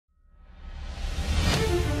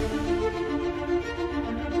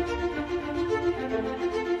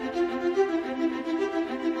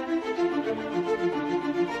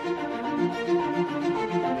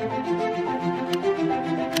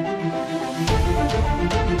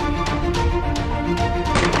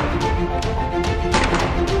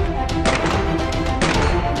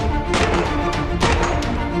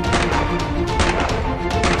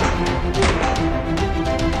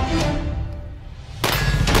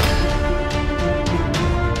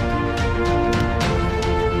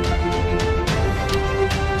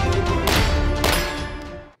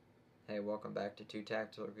two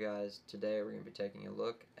tactical guys. Today we're going to be taking a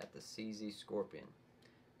look at the CZ Scorpion.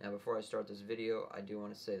 Now before I start this video, I do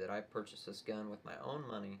want to say that I purchased this gun with my own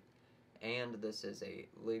money, and this is a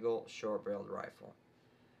legal short-barreled rifle.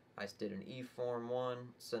 I did an E-Form 1,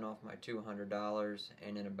 sent off my $200,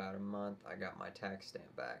 and in about a month I got my tax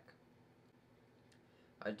stamp back.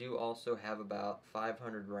 I do also have about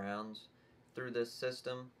 500 rounds through this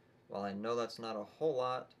system. While I know that's not a whole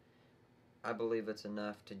lot, I believe it's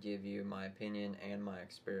enough to give you my opinion and my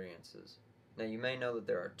experiences. Now you may know that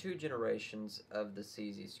there are two generations of the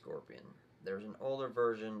CZ Scorpion. There's an older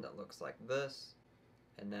version that looks like this,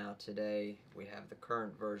 and now today we have the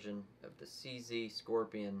current version of the CZ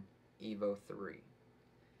Scorpion Evo 3.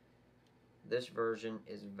 This version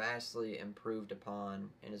is vastly improved upon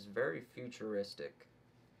and is very futuristic.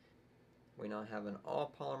 We now have an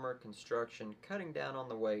all-polymer construction, cutting down on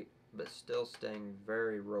the weight but still staying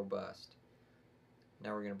very robust.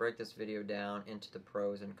 Now we're going to break this video down into the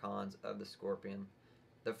pros and cons of the Scorpion.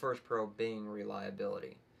 The first pro being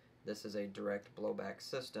reliability. This is a direct blowback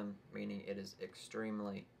system, meaning it is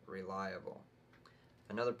extremely reliable.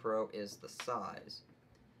 Another pro is the size.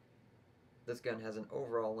 This gun has an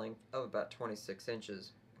overall length of about 26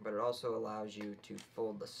 inches, but it also allows you to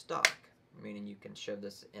fold the stock, meaning you can shove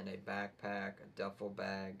this in a backpack, a duffel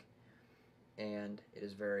bag, and it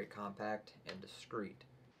is very compact and discreet.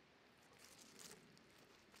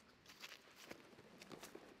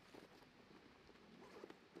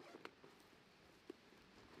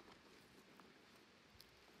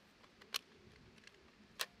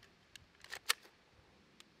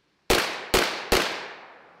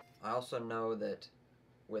 I also know that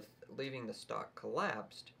with leaving the stock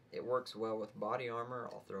collapsed, it works well with body armor.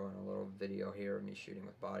 I'll throw in a little video here of me shooting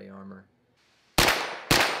with body armor.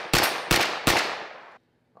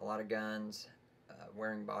 A lot of guns,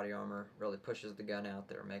 wearing body armor really pushes the gun out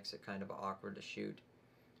there, makes it kind of awkward to shoot.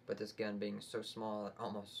 But this gun being so small, it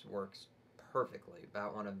almost works perfectly.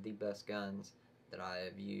 About one of the best guns that I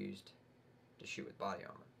have used to shoot with body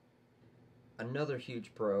armor. Another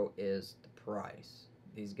huge pro is the price.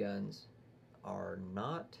 These guns are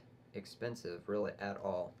not expensive really at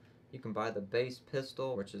all. You can buy the base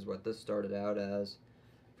pistol, which is what this started out as,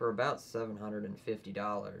 for about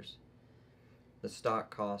 $750. The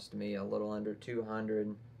stock cost me a little under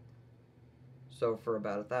 $200. So for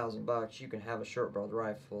about $1,000 you can have a short-barreled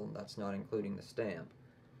rifle. That's not including the stamp.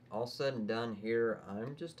 All said and done here,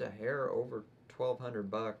 I'm just a hair over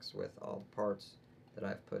 $1,200 with all the parts that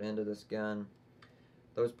I've put into this gun.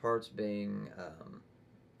 Those parts being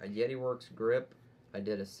a Yeti Works grip. I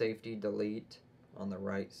did a safety delete on the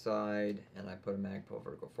right side, and I put a Magpul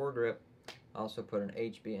vertical foregrip. I also put an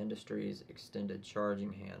HB Industries extended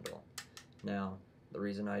charging handle. Now, the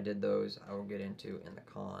reason I did those I will get into in the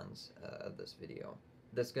cons of this video.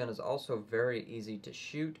 This gun is also very easy to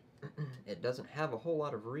shoot. It doesn't have a whole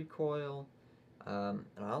lot of recoil, and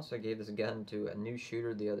I also gave this gun to a new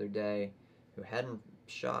shooter the other day who hadn't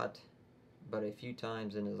shot but a few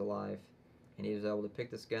times in his life, and he was able to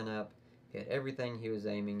pick this gun up, hit everything he was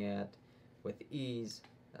aiming at with ease.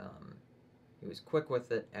 He was quick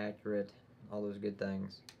with it, accurate, all those good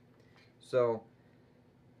things. So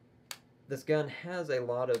this gun has a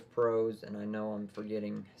lot of pros, and I know I'm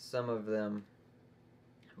forgetting some of them,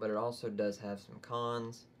 but it also does have some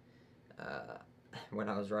cons. When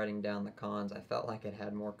I was writing down the cons, I felt like it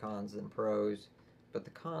had more cons than pros, but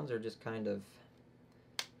the cons are just kind of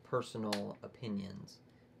personal opinions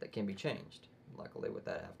that can be changed, luckily with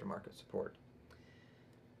that aftermarket support.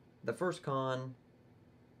 The first con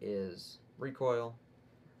is recoil.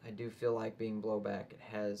 I do feel like being blowback, it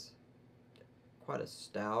has quite a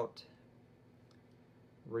stout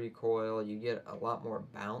recoil. You get a lot more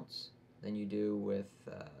bounce than you do with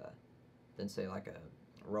than say like a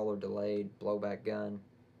roller delayed blowback gun.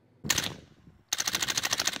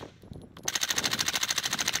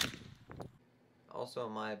 Also,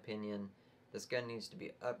 in my opinion, this gun needs to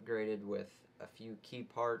be upgraded with a few key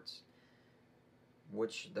parts,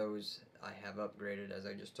 which those I have upgraded, as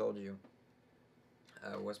I just told you.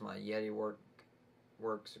 Was my Yeti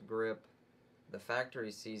Works grip. The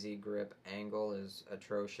factory CZ grip angle is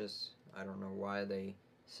atrocious. I don't know why they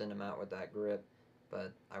send them out with that grip,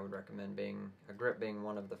 but I would recommend a grip being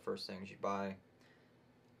one of the first things you buy.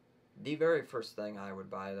 The very first thing I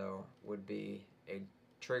would buy, though, would be a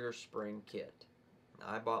trigger spring kit.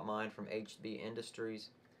 I bought mine from HB Industries.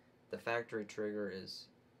 The factory trigger is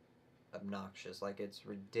obnoxious, like it's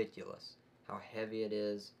ridiculous how heavy it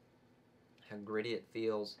is, how gritty it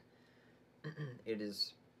feels. It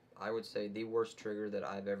is, I would say, the worst trigger that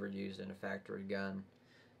I've ever used in a factory gun.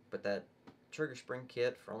 But that trigger spring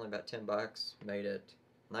kit for only about $10 made it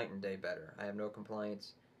night and day better. I have no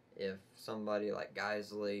complaints. If somebody like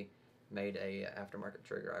Geisley made a aftermarket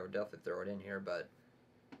trigger, I would definitely throw it in here, but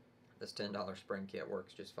this $10 spring kit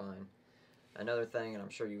works just fine. Another thing, and I'm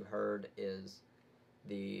sure you heard, is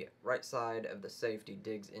the right side of the safety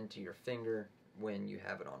digs into your finger when you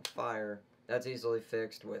have it on fire. That's easily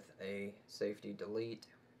fixed with a safety delete.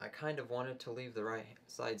 I kind of wanted to leave the right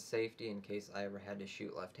side safety in case I ever had to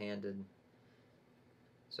shoot left-handed.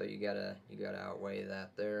 So you gotta outweigh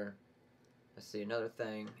that there. Let's see, another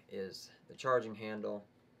thing is the charging handle.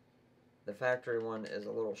 The factory one is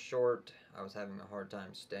a little short. I was having a hard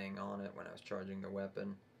time staying on it when I was charging the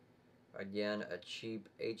weapon. Again, a cheap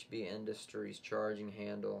HB Industries charging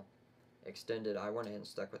handle. Extended, I went ahead and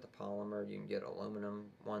stuck with the polymer. You can get aluminum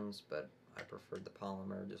ones, but I preferred the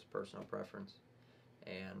polymer, just personal preference.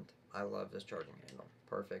 And I love this charging handle.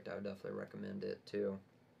 Perfect, I would definitely recommend it too.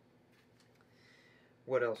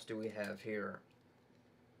 What else do we have here?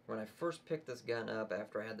 When I first picked this gun up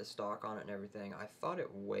after I had the stock on it and everything, I thought it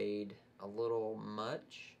weighed a little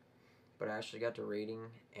much, but I actually got to reading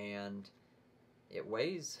and it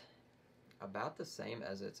weighs about the same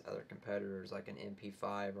as its other competitors, like an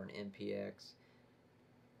MP5 or an MPX.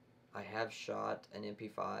 I have shot an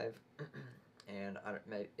MP5 and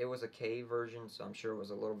it was a K version, so I'm sure it was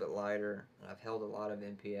a little bit lighter, and I've held a lot of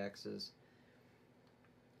MPXs.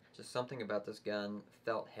 Just something about this gun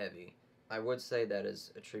felt heavy. I would say that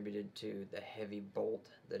is attributed to the heavy bolt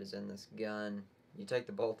that is in this gun. You take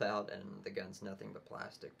the bolt out and the gun's nothing but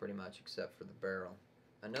plastic, pretty much, except for the barrel.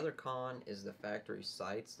 Another con is the factory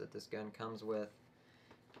sights that this gun comes with.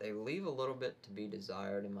 They leave a little bit to be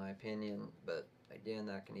desired in my opinion, but again,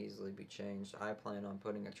 that can easily be changed. I plan on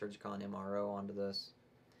putting a Trijicon MRO onto this.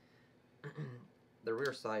 The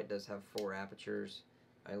rear sight does have 4 apertures.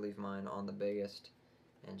 I leave mine on the biggest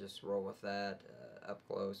and just roll with that, up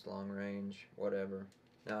close, long range, whatever.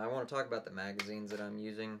 Now I want to talk about the magazines that I'm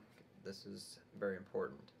using. This is very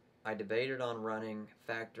important. I debated on running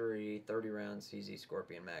factory 30-round CZ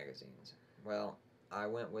Scorpion magazines. Well, I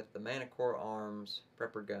went with the Manticore Arms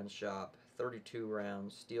Prepper Gun Shop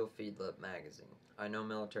 32-round steel feedlip magazine. I know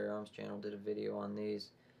Military Arms Channel did a video on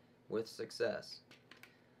these with success.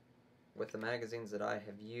 With the magazines that I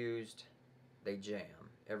have used, they jam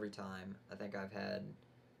every time. I think I've had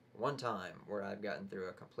one time where I've gotten through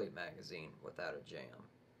a complete magazine without a jam.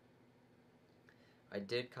 I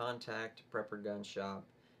did contact Prepper Gun Shop.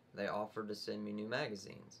 They offered to send me new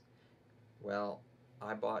magazines. Well,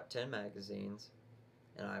 I bought 10 magazines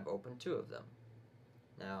and I've opened 2 of them.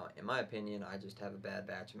 Now, in my opinion, I just have a bad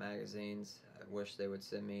batch of magazines. I wish they would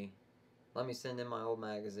let me send in my old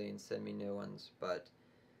magazines, send me new ones, but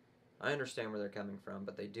I understand where they're coming from,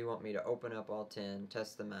 but they do want me to open up all 10,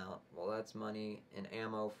 test them out. Well, that's money and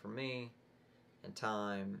ammo for me, and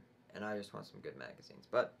time, and I just want some good magazines.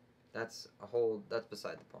 But that's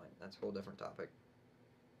beside the point. That's a whole different topic.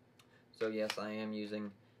 So yes, I am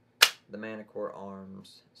using the Manticore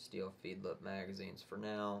Arms steel feedlip magazines for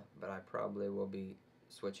now, but I probably will be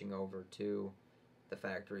switching over to the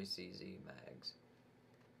factory CZ mags.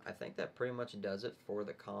 I think that pretty much does it for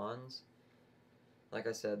the cons. Like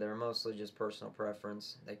I said, they're mostly just personal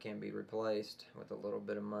preference. They can be replaced with a little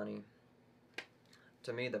bit of money.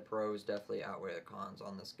 To me, the pros definitely outweigh the cons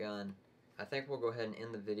on this gun. I think we'll go ahead and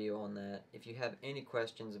end the video on that. If you have any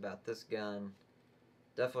questions about this gun,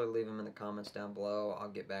 definitely leave them in the comments down below. I'll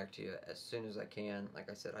get back to you as soon as I can. Like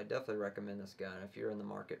I said, I definitely recommend this gun. If you're in the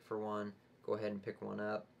market for one, go ahead and pick one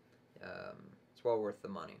up. It's well worth the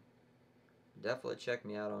money. Definitely check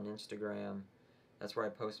me out on Instagram. That's where I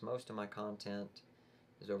post most of my content,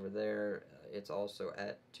 is over there. It's also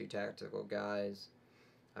at 2 Tactical Guys.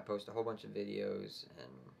 I post a whole bunch of videos and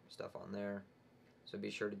stuff on there, so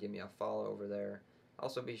be sure to give me a follow over there.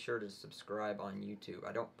 Also be sure to subscribe on YouTube.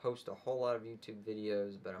 I don't post a whole lot of YouTube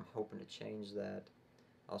videos, but I'm hoping to change that.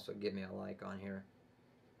 Also give me a like on here.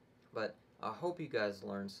 But I hope you guys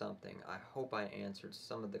learned something. I hope I answered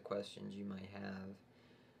some of the questions you might have.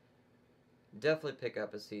 Definitely pick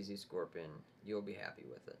up a CZ Scorpion. You'll be happy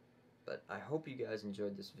with it. But I hope you guys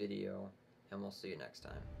enjoyed this video, and we'll see you next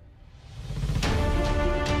time.